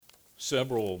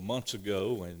Several months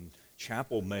ago in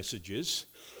chapel messages,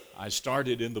 I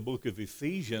started in the book of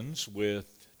Ephesians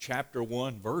with chapter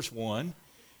 1, verse 1,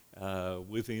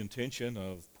 with the intention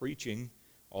of preaching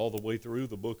all the way through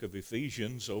the book of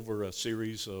Ephesians over a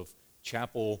series of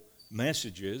chapel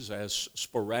messages. As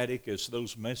sporadic as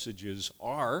those messages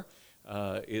are,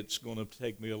 it's going to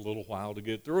take me a little while to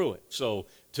get through it. So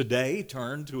today,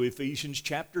 turn to Ephesians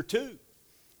chapter 2.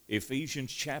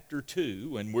 Ephesians chapter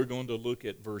 2, and we're going to look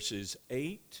at verses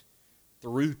 8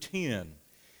 through 10.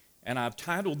 And I've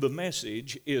titled the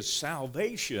message, Is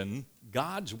Salvation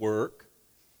God's Work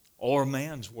or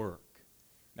Man's Work?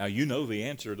 Now, you know the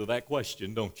answer to that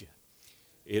question, don't you?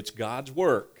 It's God's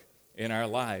work in our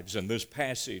lives, and this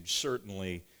passage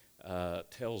certainly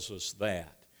tells us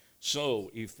that. So,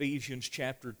 Ephesians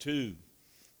chapter 2,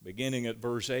 beginning at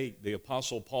verse 8, the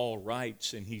Apostle Paul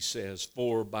writes, and he says,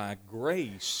 For by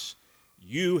grace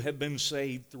you have been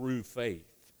saved through faith,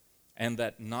 and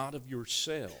that not of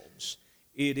yourselves.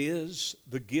 It is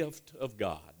the gift of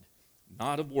God,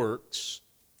 not of works,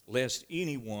 lest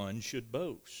anyone should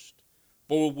boast.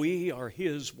 For we are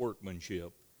his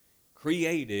workmanship,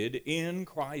 created in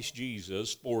Christ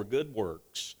Jesus for good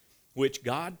works, which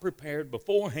God prepared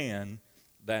beforehand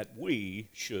that we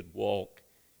should walk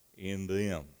in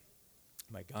them.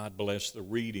 May God bless the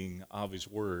reading of his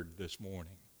word this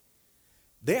morning.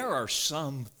 There are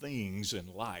some things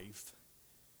in life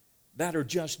that are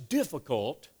just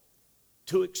difficult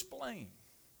to explain.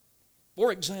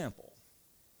 For example,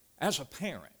 as a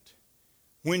parent,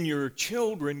 when your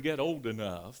children get old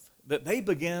enough that they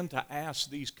begin to ask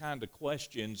these kind of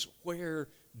questions, where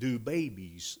do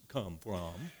babies come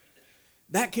from?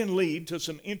 That can lead to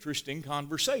some interesting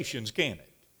conversations, can't it?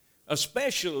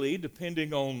 Especially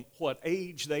depending on what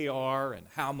age they are and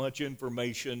how much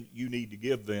information you need to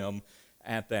give them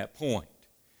at that point.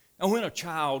 And when a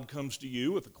child comes to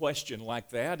you with a question like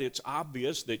that, it's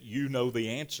obvious that you know the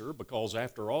answer because,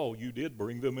 after all, you did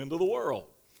bring them into the world.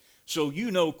 So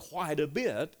you know quite a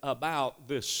bit about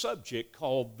this subject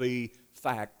called the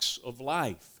facts of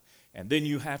life. And then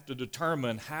you have to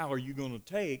determine how are you going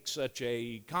to take such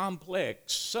a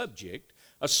complex subject,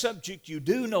 a subject you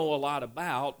do know a lot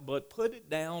about, but put it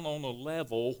down on a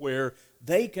level where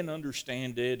they can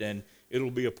understand it and it'll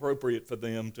be appropriate for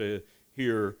them to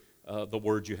hear the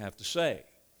words you have to say.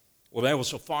 Well, there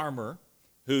was a farmer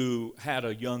who had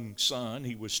a young son.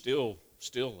 He was still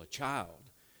a child.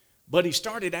 But he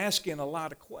started asking a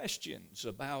lot of questions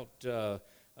about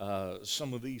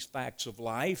some of these facts of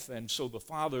life, and so the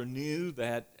father knew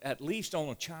that at least on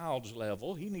a child's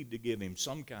level, he needed to give him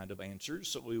some kind of answers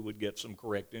so he would get some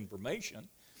correct information.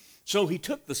 So he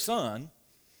took the son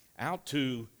out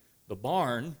to the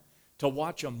barn to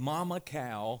watch a mama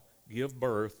cow give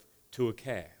birth to a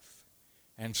calf.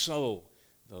 And so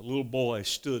the little boy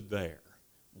stood there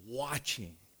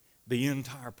watching the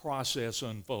entire process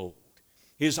unfold.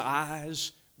 His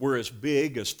eyes were as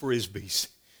big as frisbees.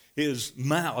 His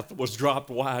mouth was dropped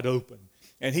wide open.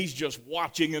 And he's just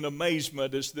watching in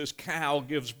amazement as this cow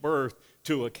gives birth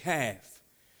to a calf.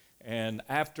 And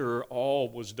after all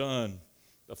was done,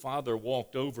 the father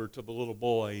walked over to the little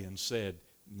boy and said,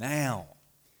 Now,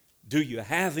 do you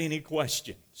have any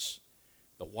questions?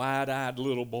 The wide-eyed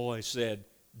little boy said,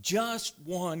 Just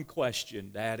one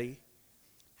question, Daddy.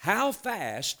 How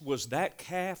fast was that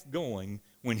calf going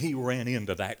when he ran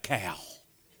into that cow?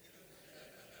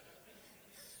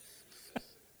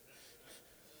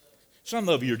 Some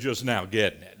of you are just now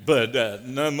getting it, but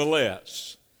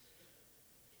nonetheless.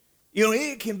 You know,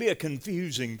 it can be a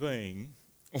confusing thing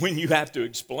when you have to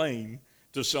explain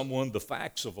to someone the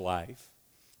facts of life,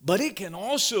 but it can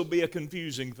also be a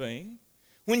confusing thing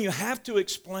when you have to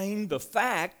explain the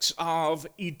facts of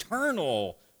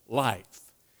eternal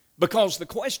life. Because the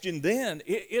question then,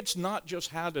 it's not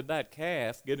just how did that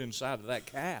calf get inside of that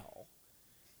cow,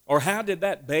 or how did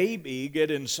that baby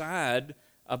get inside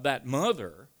of that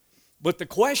mother, but the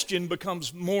question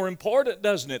becomes more important,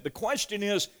 doesn't it? The question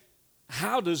is,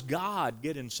 how does God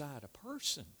get inside a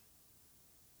person?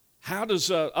 How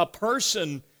does a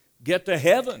person get to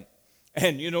heaven?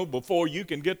 And you know, before you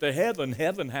can get to heaven,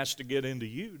 heaven has to get into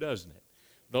you, doesn't it?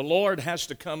 The Lord has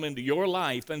to come into your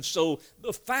life. And so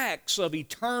the facts of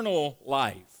eternal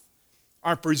life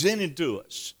are presented to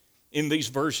us in these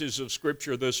verses of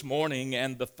Scripture this morning.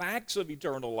 And the facts of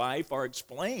eternal life are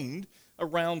explained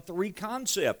around three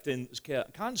concepts in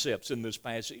this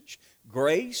passage: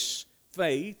 grace,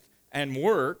 faith, and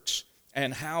works,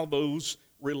 and how those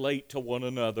relate to one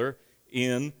another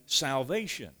in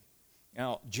salvation.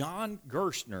 Now, John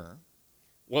Gerstner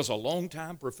was a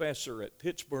longtime professor at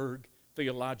Pittsburgh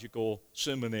Theological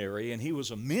Seminary, and he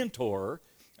was a mentor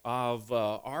of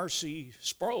R.C.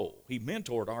 Sproul. He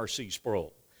mentored R.C.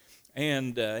 Sproul.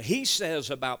 And he says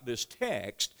about this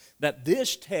text that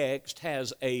this text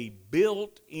has a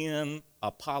built-in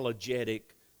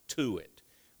apologetic to it,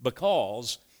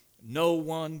 because no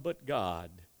one but God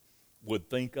would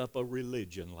think up a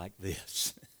religion like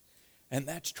this. And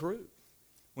that's true.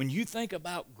 When you think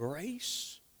about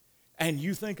grace and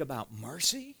you think about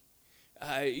mercy,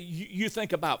 you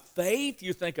think about faith,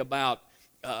 you think about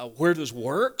where does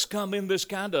works come in this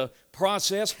kind of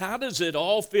process? How does it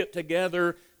all fit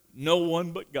together? No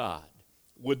one but God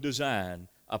would design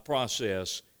a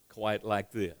process quite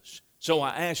like this. So I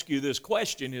ask you this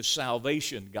question: is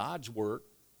salvation God's work,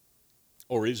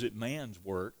 or is it man's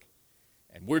work?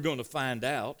 And we're going to find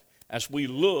out as we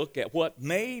look at what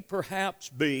may perhaps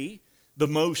be the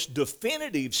most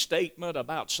definitive statement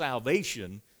about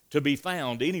salvation to be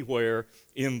found anywhere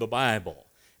in the Bible.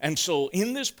 And so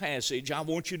in this passage, I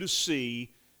want you to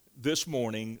see this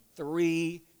morning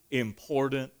 3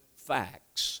 important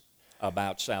facts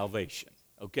about salvation.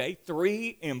 Okay?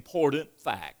 3 important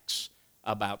facts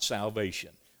about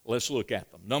salvation. Let's look at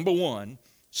them. Number 1,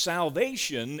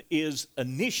 salvation is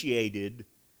initiated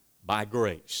by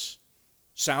grace.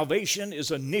 Salvation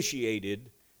is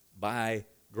initiated by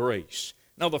grace.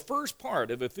 Now, the first part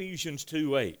of Ephesians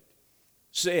 2:8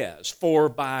 says, "For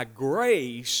by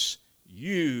grace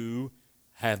you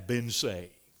have been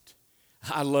saved."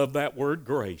 I love that word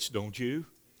grace, don't you?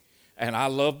 And I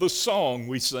love the song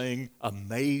we sing,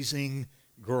 "Amazing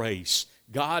Grace."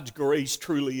 God's grace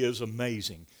truly is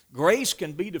amazing. Grace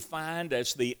can be defined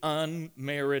as the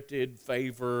unmerited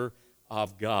favor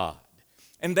of God.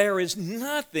 And there is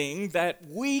nothing that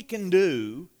we can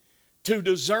do to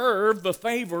deserve the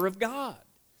favor of God.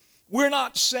 We're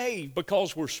not saved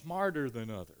because we're smarter than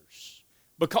others,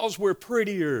 because we're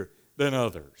prettier than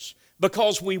others,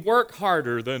 because we work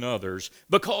harder than others,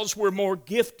 because we're more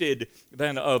gifted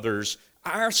than others.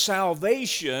 Our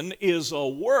salvation is a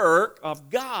work of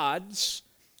God's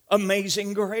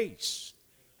amazing grace.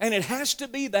 And it has to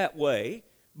be that way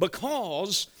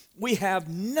because we have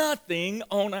nothing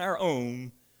on our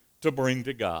own to bring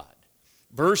to God.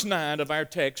 Verse 9 of our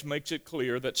text makes it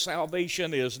clear that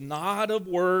salvation is not of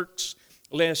works,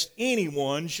 lest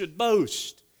anyone should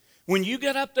boast. When you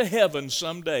get up to heaven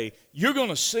someday, you're going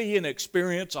to see and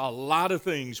experience a lot of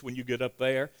things when you get up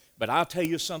there, but I'll tell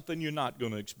you something you're not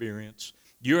going to experience.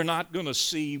 You're not going to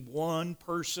see one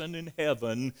person in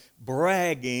heaven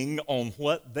bragging on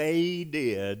what they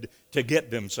did to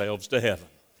get themselves to heaven.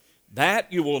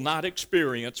 That you will not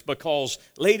experience because,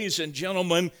 ladies and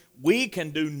gentlemen, we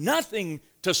can do nothing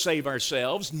to save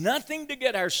ourselves, nothing to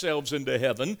get ourselves into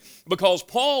heaven, because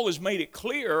Paul has made it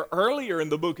clear earlier in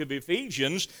the book of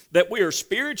Ephesians that we are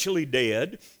spiritually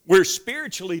dead, we're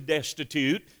spiritually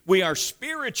destitute, we are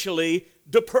spiritually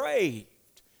depraved.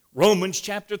 Romans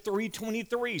chapter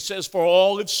 3:23 says, "For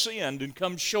all have sinned and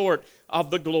come short of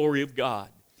the glory of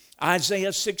God."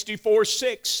 Isaiah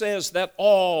 64:6 says that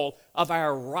all of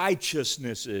our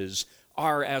righteousnesses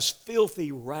are as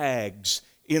filthy rags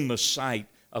in the sight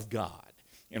of God.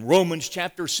 In Romans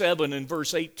chapter 7 and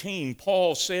verse 18,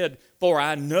 Paul said, "For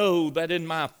I know that in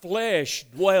my flesh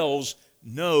dwells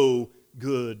no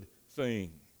good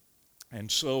thing."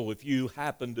 And so if you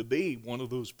happen to be one of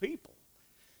those people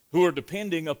who are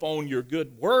depending upon your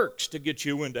good works to get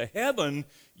you into heaven,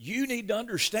 you need to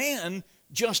understand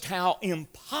just how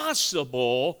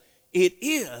impossible it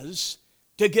is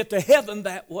to get to heaven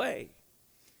that way.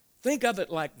 Think of it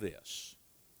like this.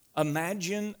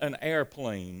 Imagine an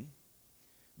airplane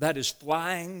that is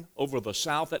flying over the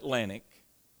South Atlantic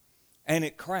and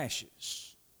it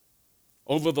crashes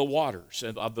over the waters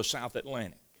of the South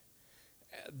Atlantic.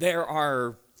 There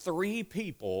are 3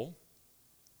 people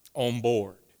on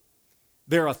board.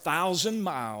 They're 1,000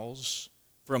 miles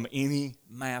from any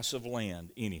mass of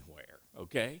land anywhere,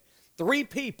 okay? 3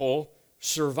 people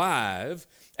survive,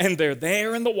 and they're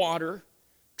there in the water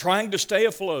trying to stay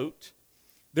afloat.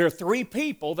 There are 3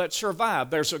 people that survive.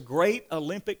 There's a great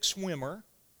Olympic swimmer.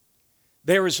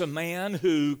 There is a man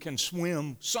who can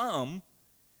swim some,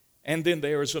 and then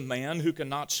there is a man who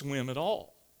cannot swim at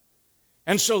all.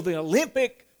 And so the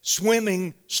Olympic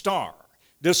swimming star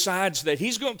decides that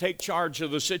he's going to take charge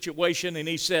of the situation, and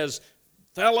he says,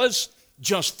 "Fellas,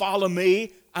 just follow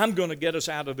me. I'm going to get us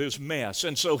out of this mess."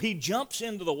 And so he jumps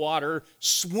into the water,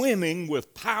 swimming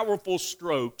with powerful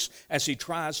strokes as he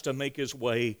tries to make his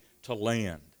way to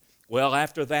land. Well,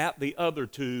 after that, the other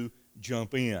 2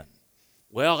 jump in.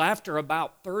 Well, after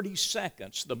about 30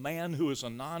 seconds, the man who is a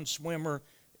non-swimmer,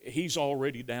 he's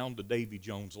already down to Davy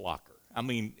Jones' locker. I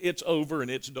mean, it's over and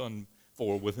it's done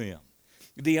for with him.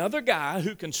 The other guy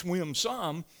who can swim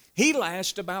some, He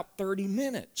lasts about 30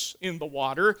 minutes in the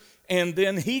water, and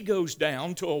then he goes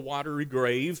down to a watery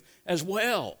grave as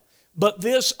well. But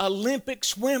this Olympic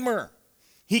swimmer,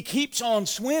 he keeps on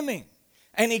swimming,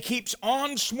 and he keeps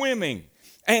on swimming,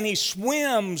 and he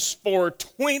swims for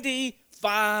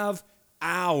 25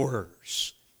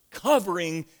 hours,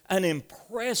 covering an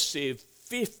impressive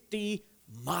 50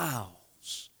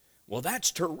 miles. Well,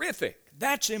 that's terrific.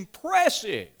 That's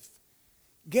impressive.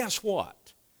 Guess what?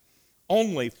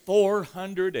 Only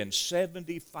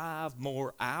 475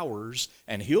 more hours,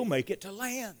 and he'll make it to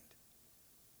land.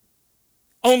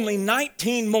 Only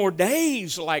 19 more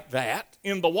days like that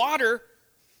in the water,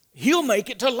 he'll make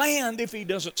it to land if he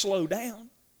doesn't slow down.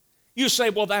 You say,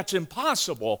 well, that's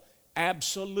impossible.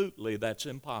 Absolutely, that's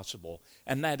impossible.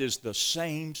 And that is the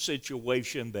same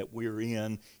situation that we're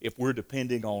in if we're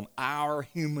depending on our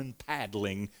human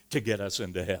paddling to get us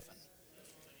into heaven.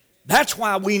 That's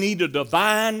why we need a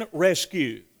divine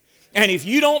rescue. And if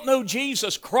you don't know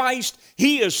Jesus Christ,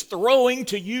 He is throwing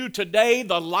to you today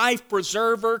the life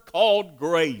preserver called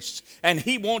grace. And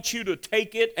He wants you to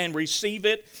take it and receive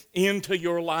it into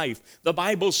your life. The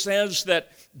Bible says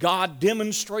that God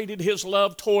demonstrated His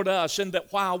love toward us, and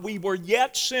that while we were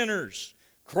yet sinners,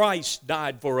 Christ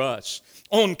died for us.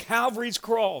 On Calvary's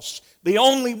cross, the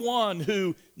only one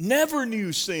who never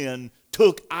knew sin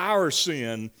took our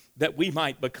sin that we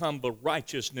might become the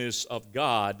righteousness of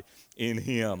God in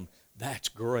Him. That's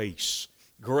grace.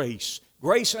 Grace.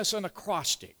 Grace as an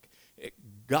acrostic.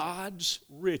 God's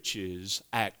riches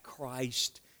at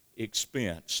Christ's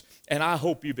expense. And I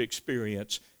hope you've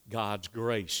experienced God's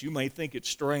grace. You may think it's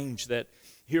strange that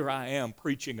here I am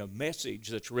preaching a message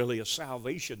that's really a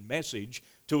salvation message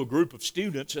to a group of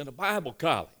students in a Bible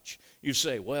college. You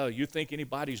say, well, you think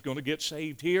anybody's going to get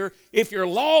saved here? If you're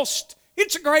lost,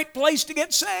 it's a great place to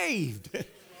get saved.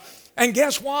 And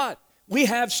guess what? We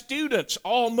have students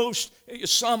almost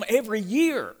some every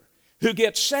year who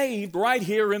get saved right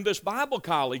here in this Bible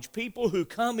college. People who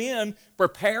come in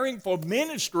preparing for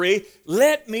ministry.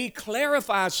 Let me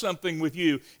clarify something with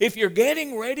you. If you're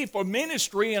getting ready for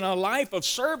ministry and a life of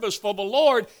service for the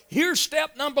Lord, here's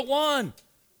step number one.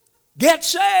 Get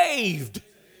saved.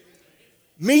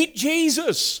 Meet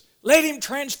Jesus. Let Him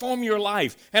transform your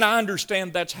life. And I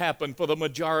understand that's happened for the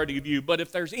majority of you. But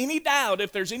if there's any doubt,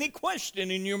 if there's any question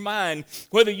in your mind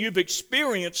whether you've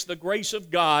experienced the grace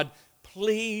of God,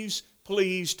 please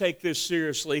take this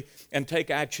seriously and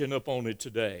take action upon it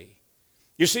today.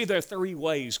 You see, there are three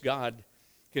ways God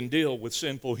can deal with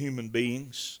sinful human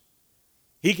beings.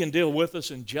 He can deal with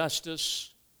us in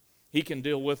justice. He can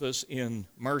deal with us in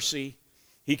mercy.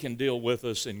 He can deal with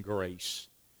us in grace.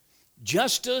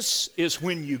 Justice is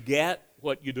when you get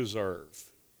what you deserve.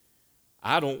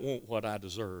 I don't want what I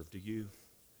deserve, do you?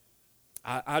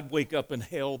 I'd wake up in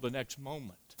hell the next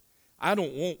moment. I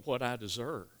don't want what I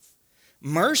deserve.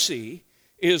 Mercy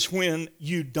is when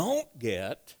you don't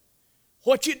get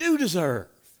what you do deserve.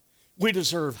 We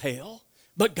deserve hell,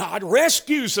 but God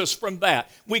rescues us from that.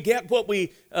 We get what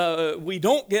we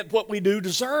don't get what we do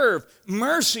deserve.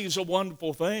 Mercy is a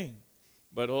wonderful thing,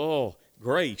 but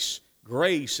grace.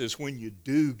 Grace is when you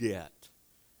do get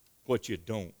what you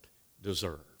don't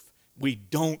deserve. We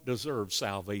don't deserve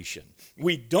salvation.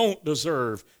 We don't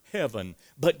deserve heaven,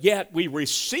 but yet we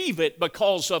receive it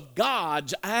because of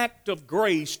God's act of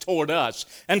grace toward us.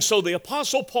 And so the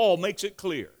Apostle Paul makes it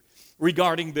clear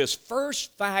regarding this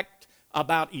first fact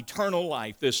about eternal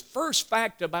life, this first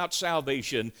fact about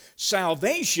salvation.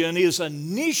 Salvation is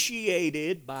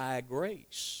initiated by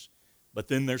grace. But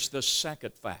then there's the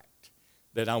second fact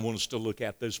that I want us to look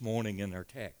at this morning in our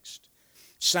text.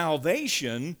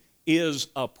 Salvation is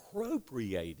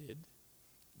appropriated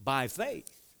by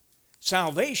faith.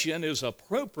 Salvation is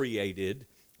appropriated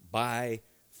by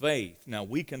faith. Now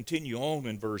we continue on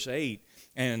in verse 8,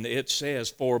 and it says,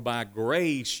 for by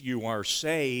grace you are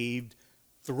saved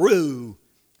through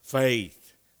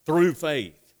faith. Through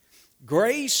faith.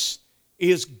 Grace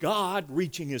is God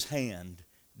reaching His hand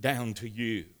down to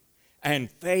you.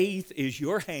 And faith is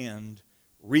your hand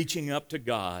reaching up to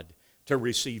God to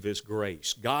receive His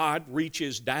grace. God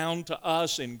reaches down to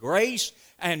us in grace,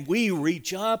 and we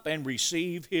reach up and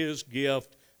receive His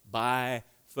gift by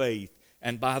faith.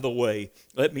 And by the way,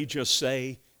 let me just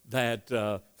say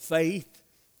that faith,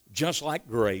 just like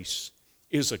grace,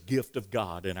 is a gift of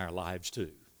God in our lives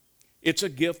too. It's a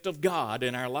gift of God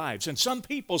in our lives. And some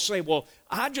people say, well,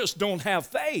 I just don't have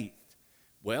faith.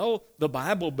 Well, the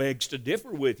Bible begs to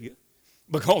differ with you.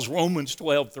 Because Romans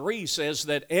 12:3 says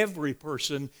that every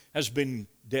person has been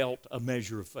dealt a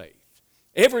measure of faith.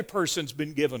 Every person's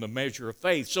been given a measure of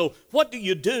faith. So what do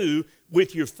you do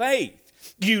with your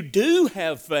faith? You do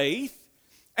have faith,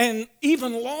 And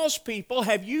even lost people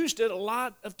have used it a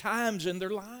lot of times in their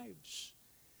lives.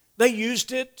 They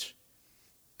used it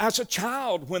as a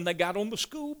child when they got on the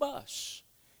school bus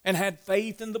and had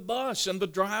faith in the bus and the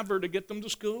driver to get them to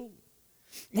school.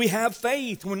 We have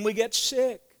faith when we get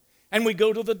sick and we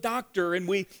go to the doctor and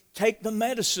we take the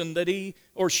medicine that he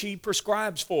or she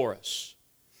prescribes for us.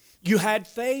 You had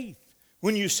faith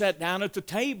when you sat down at the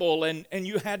table and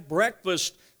you had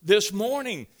breakfast this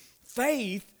morning.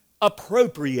 Faith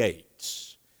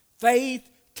appropriates. Faith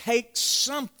takes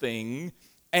something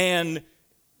and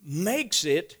makes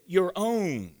it your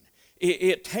own.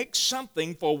 It takes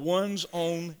something for one's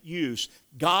own use.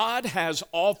 God has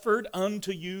offered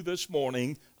unto you this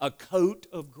morning a coat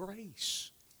of grace.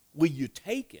 Will you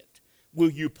take it? Will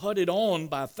you put it on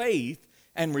by faith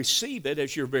and receive it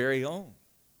as your very own?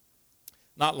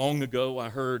 Not long ago, I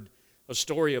heard a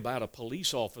story about a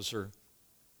police officer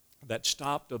that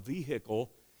stopped a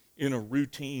vehicle in a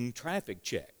routine traffic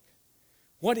check.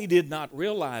 What he did not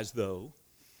realize, though,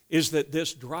 is that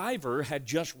this driver had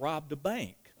just robbed a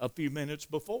bank a few minutes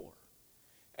before.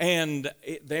 And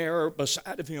there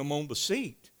beside of him on the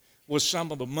seat was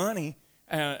some of the money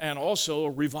and also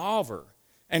a revolver.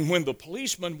 And when the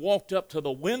policeman walked up to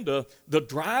the window, the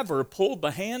driver pulled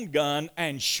the handgun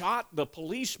and shot the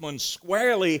policeman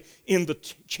squarely in the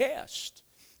chest.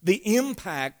 The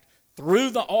impact threw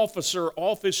the officer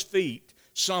off his feet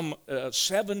some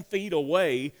 7 feet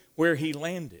away where he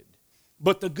landed.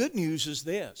 But the good news is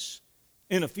this: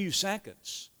 in a few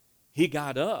seconds, he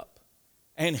got up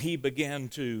and he began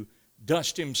to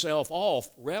dust himself off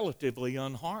relatively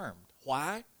unharmed.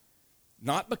 Why?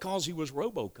 Not because he was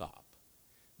RoboCop,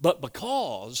 but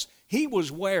because he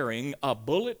was wearing a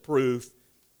bulletproof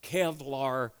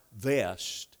Kevlar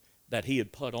vest that he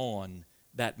had put on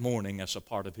that morning as a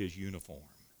part of his uniform.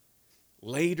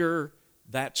 Later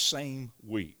that same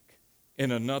week,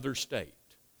 in another state,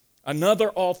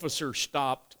 another officer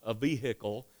stopped a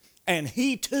vehicle, and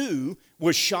he too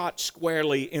was shot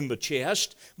squarely in the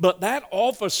chest, but that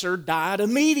officer died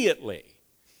immediately.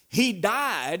 He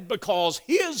died because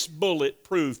his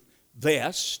bulletproof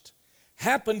vest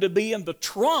happened to be in the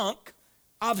trunk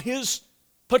of his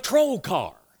patrol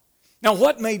car. Now,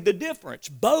 what made the difference?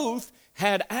 Both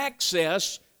had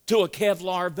access to a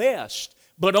Kevlar vest,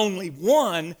 but only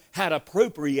one had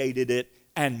appropriated it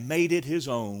and made it his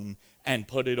own and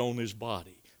put it on his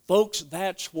body. Folks,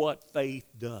 that's what faith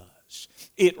does.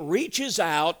 It reaches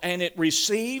out and it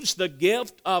receives the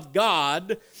gift of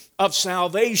God of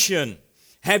salvation.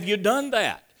 Have you done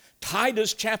that?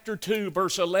 Titus chapter 2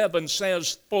 verse 11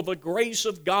 says, "For the grace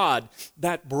of God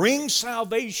that brings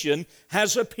salvation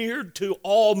has appeared to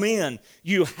all men."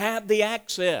 You have the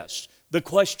access. The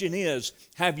question is,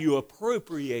 have you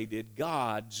appropriated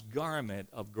God's garment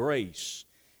of grace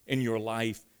in your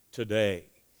life today?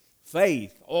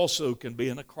 Faith also can be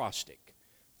an acrostic.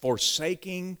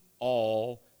 Forsaking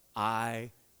all,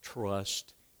 I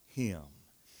trust Him.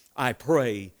 I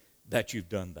pray that you've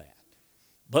done that.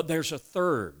 But there's a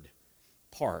third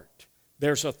part.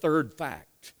 There's a third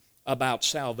fact about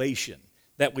salvation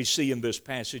that we see in this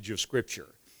passage of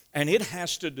Scripture. And it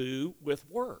has to do with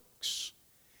works.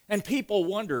 And people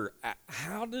wonder,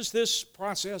 how does this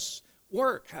process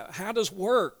work? How does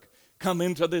work come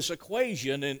into this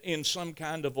equation in some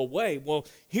kind of a way? Well,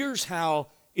 here's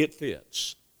how it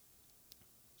fits.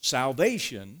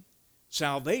 Salvation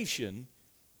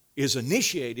is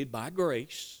initiated by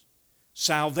grace.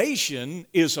 Salvation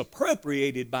is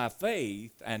appropriated by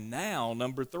faith. And now,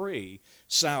 number 3,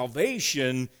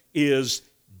 salvation is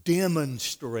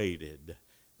demonstrated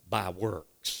by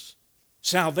works.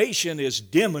 Salvation is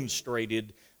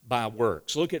demonstrated by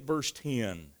works. Look at verse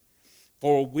 10.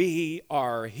 "For we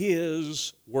are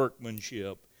His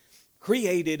workmanship,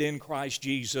 created in Christ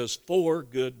Jesus for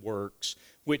good works,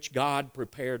 which God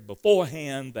prepared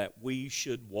beforehand that we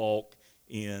should walk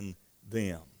in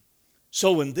them."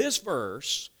 So in this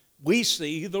verse, we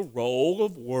see the role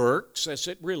of works as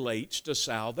it relates to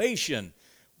salvation.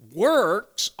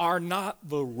 Works are not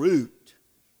the root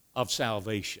of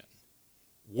salvation.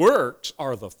 Works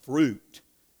are the fruit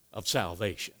of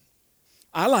salvation.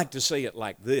 I like to say it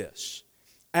like this: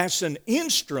 as an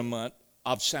instrument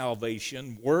of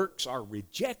salvation, works are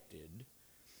rejected,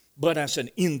 but as an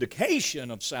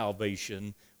indication of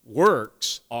salvation,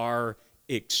 works are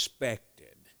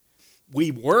expected.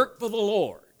 We work for the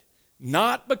Lord,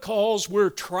 not because we're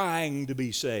trying to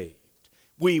be saved.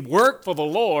 We work for the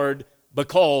Lord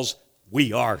because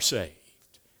we are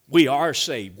saved. We are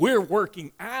saved. We're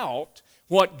working out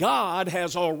what God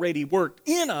has already worked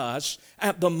in us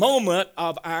at the moment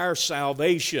of our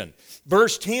salvation.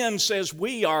 Verse 10 says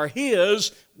we are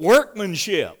His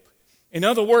workmanship. In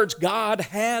other words, God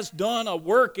has done a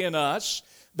work in us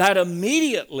that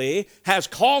immediately has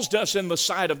caused us in the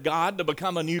sight of God to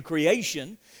become a new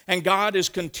creation. And God is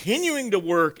continuing to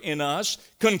work in us,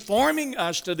 conforming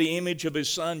us to the image of His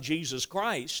Son, Jesus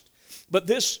Christ. But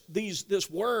this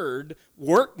word,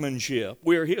 workmanship,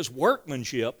 we're His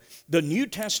workmanship, the New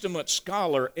Testament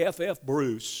scholar F.F.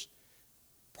 Bruce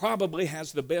probably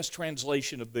has the best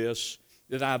translation of this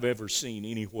that I've ever seen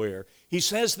anywhere. He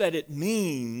says that it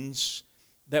means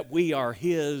that we are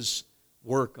His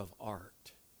work of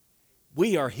art.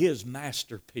 We are His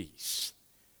masterpiece.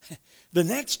 The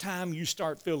next time you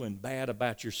start feeling bad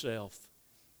about yourself,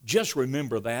 just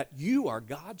remember that you are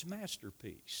God's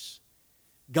masterpiece.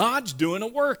 God's doing a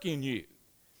work in you.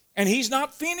 And He's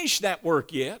not finished that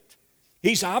work yet.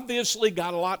 He's obviously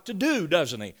got a lot to do,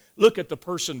 doesn't He? Look at the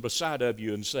person beside of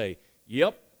you and say,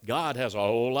 "Yep, God has a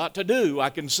whole lot to do. I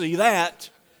can see that."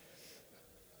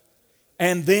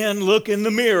 And then look in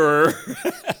the mirror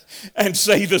and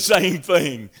say the same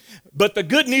thing. But the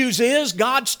good news is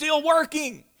God's still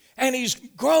working. And He's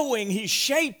growing, He's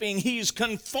shaping, He's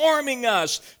conforming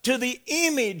us to the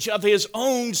image of His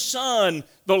own Son,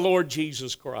 the Lord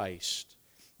Jesus Christ.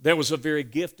 There was a very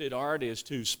gifted artist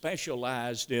who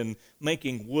specialized in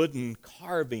making wooden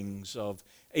carvings of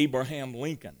Abraham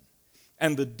Lincoln.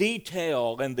 And the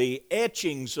detail and the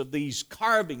etchings of these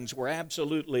carvings were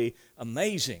absolutely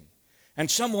amazing. And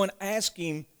someone asked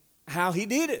him how he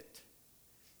did it.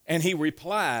 And he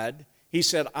replied, he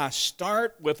said, "I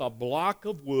start with a block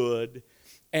of wood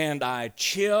and I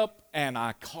chip and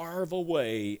I carve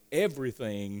away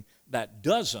everything that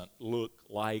doesn't look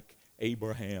like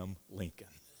Abraham Lincoln."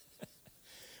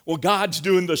 Well, God's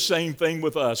doing the same thing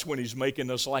with us when He's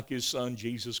making us like His Son,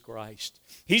 Jesus Christ.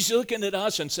 He's looking at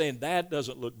us and saying, "That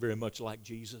doesn't look very much like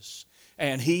Jesus."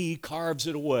 And He carves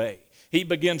it away. He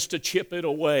begins to chip it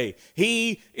away.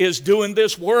 He is doing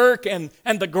this work, and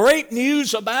the great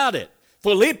news about it,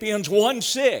 Philippians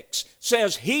 1:6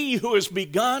 says, "He who has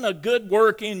begun a good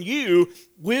work in you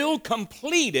will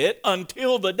complete it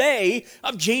until the day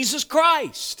of Jesus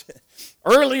Christ."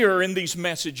 Earlier in these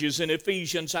messages in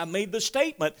Ephesians, I made the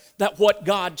statement that what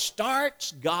God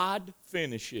starts, God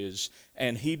finishes.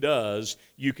 And He does.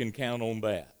 You can count on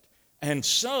that. And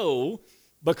so,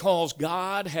 because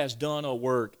God has done a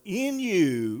work in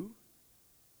you,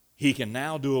 He can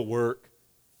now do a work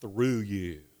through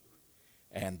you.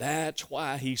 And that's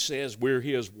why He says we're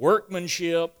His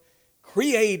workmanship,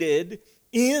 created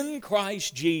in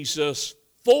Christ Jesus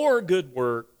for good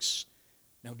works.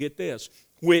 Now get this,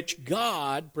 which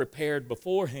God prepared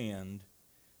beforehand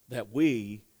that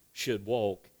we should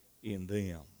walk in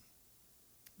them.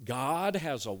 God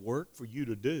has a work for you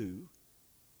to do,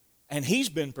 and He's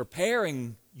been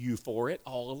preparing you for it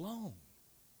all along.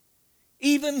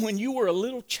 Even when you were a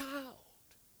little child,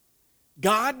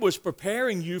 God was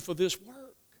preparing you for this work.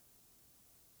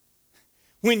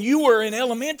 When you were in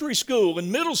elementary school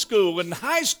and middle school and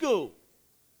high school,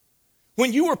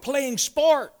 when you were playing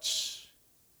sports,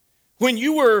 when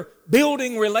you were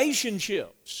building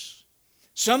relationships,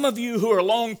 some of you who are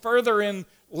long further in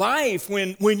life,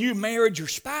 when you married your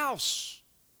spouse,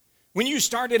 when you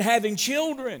started having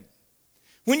children,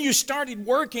 when you started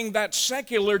working that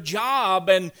secular job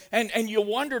and you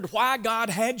wondered why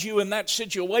God had you in that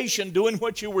situation doing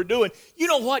what you were doing, you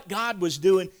know what God was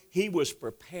doing? He was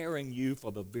preparing you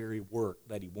for the very work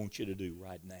that He wants you to do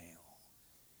right now.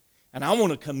 And I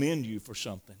want to commend you for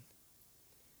something.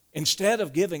 Instead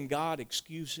of giving God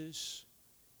excuses,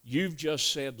 you've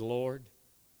just said, "Lord,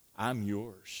 I'm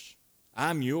yours.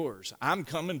 I'm yours. I'm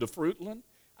coming to Fruitland.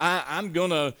 I'm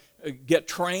going to get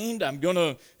trained. I'm going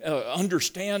to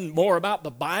understand more about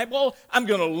the Bible. I'm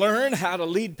going to learn how to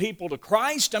lead people to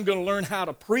Christ. I'm going to learn how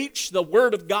to preach the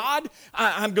Word of God.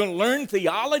 I'm going to learn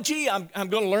theology. I'm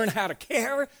going to learn how to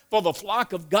care for the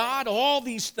flock of God. All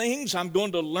these things I'm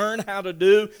going to learn how to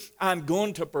do. I'm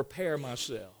going to prepare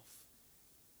myself."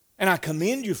 And I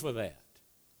commend you for that.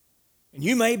 And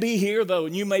you may be here, though,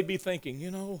 and you may be thinking, you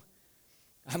know,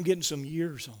 I'm getting some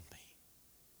years on me.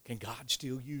 Can God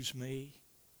still use me?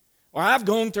 Or I've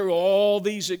gone through all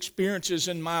these experiences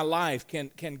in my life.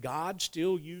 Can God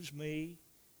still use me?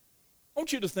 I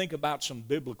want you to think about some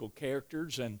biblical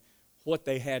characters and what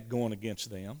they had going against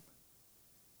them.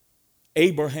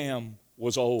 Abraham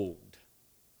was old.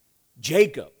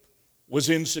 Jacob was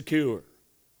insecure.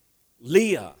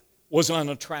 Leah was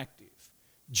unattractive.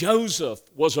 Joseph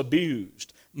was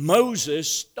abused. Moses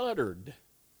stuttered.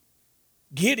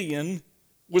 Gideon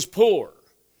was poor.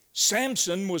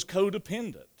 Samson was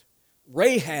codependent.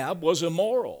 Rahab was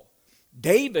immoral.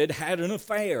 David had an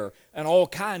affair and all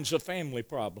kinds of family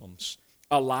problems.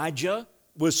 Elijah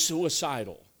was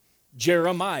suicidal.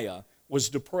 Jeremiah was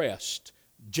depressed.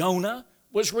 Jonah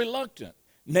was reluctant.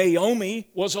 Naomi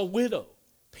was a widow.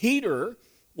 Peter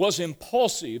was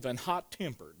impulsive and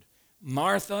hot-tempered.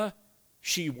 Martha,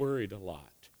 she worried a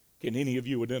lot. Can any of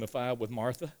you identify with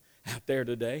Martha out there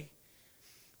today?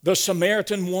 The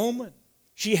Samaritan woman,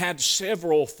 she had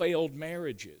several failed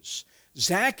marriages.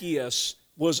 Zacchaeus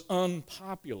was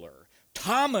unpopular.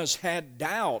 Thomas had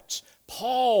doubts.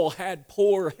 Paul had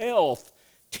poor health.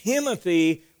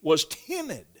 Timothy was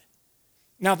timid.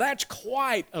 Now that's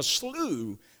quite a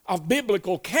slew of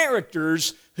biblical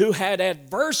characters who had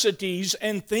adversities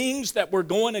and things that were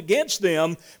going against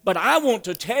them. But I want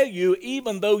to tell you,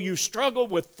 even though you struggle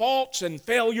with faults and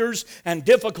failures and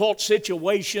difficult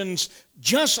situations,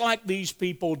 just like these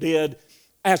people did,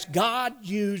 as God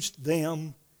used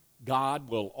them, God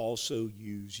will also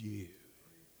use you.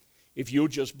 If you'll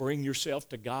just bring yourself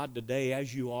to God today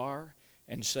as you are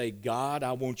and say, God,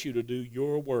 I want you to do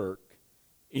your work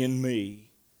in me.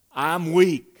 I'm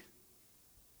weak.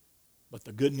 But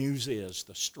the good news is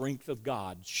the strength of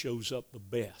God shows up the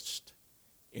best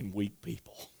in weak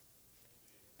people.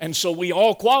 And so we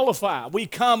all qualify. We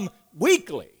come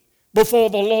weekly before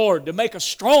the Lord to make a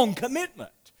strong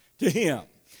commitment to Him.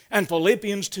 And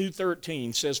Philippians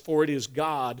 2:13 says, for it is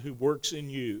God who works in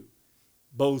you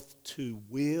both to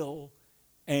will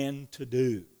and to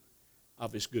do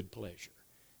of His good pleasure.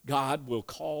 God will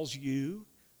cause you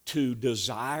to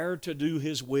desire to do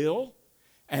His will,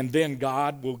 and then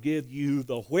God will give you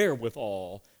the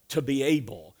wherewithal to be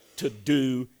able to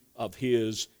do of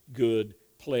His good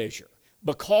pleasure.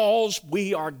 Because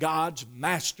we are God's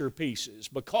masterpieces,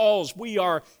 because we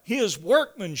are His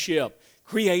workmanship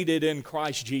created in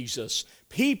Christ Jesus,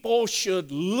 people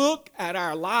should look at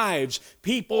our lives,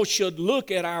 people should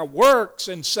look at our works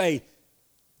and say,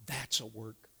 that's a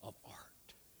work of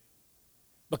art.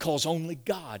 Because only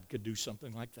God could do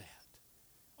something like that.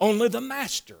 Only the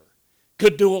Master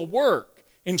could do a work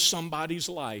in somebody's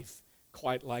life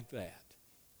quite like that.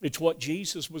 It's what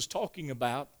Jesus was talking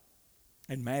about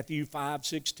in Matthew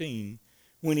 5:16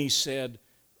 when He said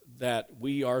that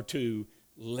we are to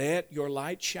let your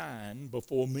light shine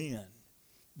before men,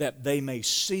 that they may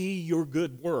see your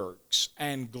good works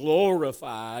and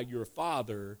glorify your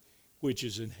Father which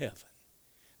is in heaven.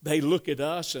 They look at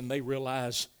us and they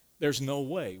realize there's no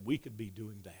way we could be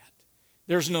doing that.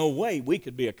 There's no way we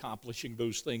could be accomplishing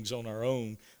those things on our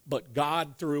own, but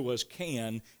God through us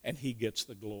can, and He gets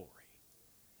the glory.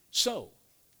 So,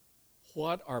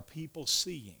 what are people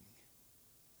seeing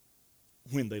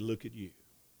when they look at you?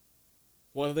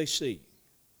 What are they seeing?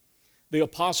 The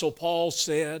Apostle Paul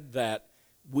said that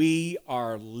we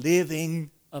are living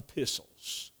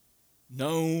epistles,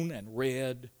 known and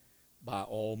read by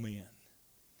all men.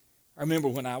 I remember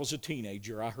when I was a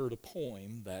teenager, I heard a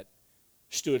poem that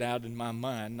stood out in my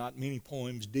mind. Not many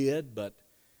poems did, but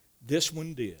this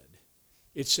one did.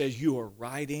 It says, you are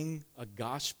writing a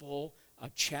gospel, a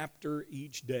chapter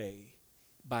each day,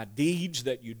 by deeds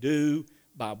that you do,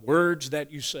 by words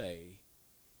that you say.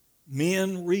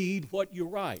 Men read what you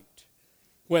write,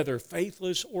 whether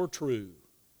faithless or true.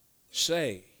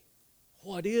 Say,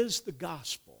 what is the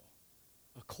gospel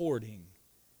according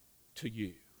to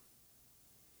you?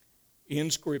 In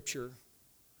Scripture,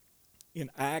 in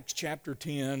Acts chapter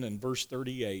 10 and verse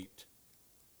 38,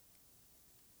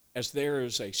 as there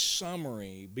is a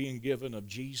summary being given of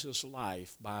Jesus'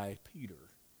 life by Peter,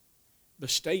 the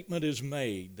statement is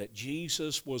made that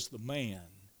Jesus was the man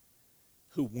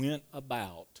who went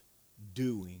about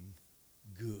doing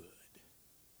good.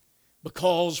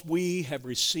 Because we have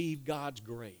received God's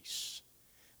grace,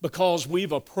 because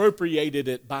we've appropriated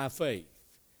it by faith,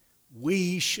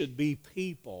 we should be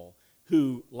people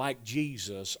who, like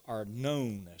Jesus, are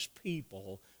known as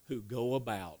people who go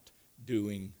about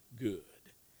doing good.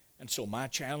 And so my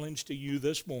challenge to you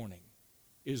this morning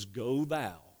is go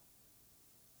thou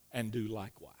and do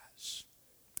likewise.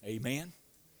 Amen?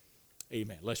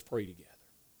 Amen. Let's pray together.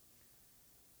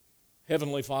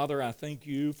 Heavenly Father, I thank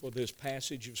you for this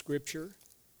passage of Scripture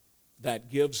that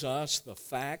gives us the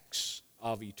facts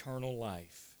of eternal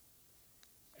life.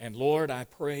 And Lord, I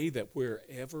pray that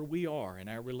wherever we are in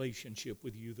our relationship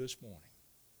with you this morning,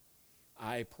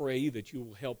 I pray that you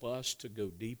will help us to go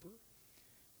deeper.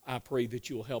 I pray that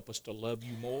you will help us to love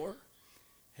you more.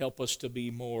 Help us to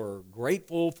be more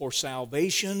grateful for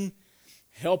salvation.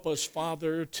 Help us,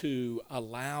 Father, to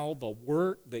allow the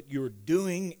work that you're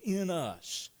doing in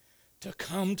us to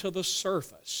come to the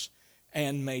surface.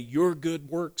 And may your good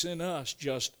works in us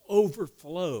just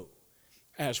overflow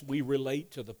as we relate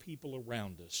to the people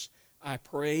around us. I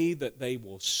pray that they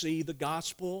will see the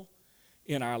gospel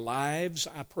in our lives.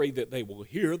 I pray that they will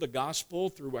hear the gospel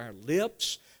through our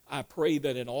lips. I pray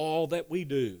that in all that we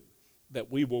do, that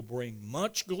we will bring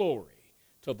much glory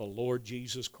to the Lord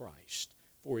Jesus Christ.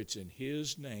 For it's in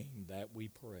His name that we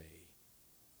pray.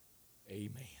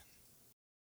 Amen.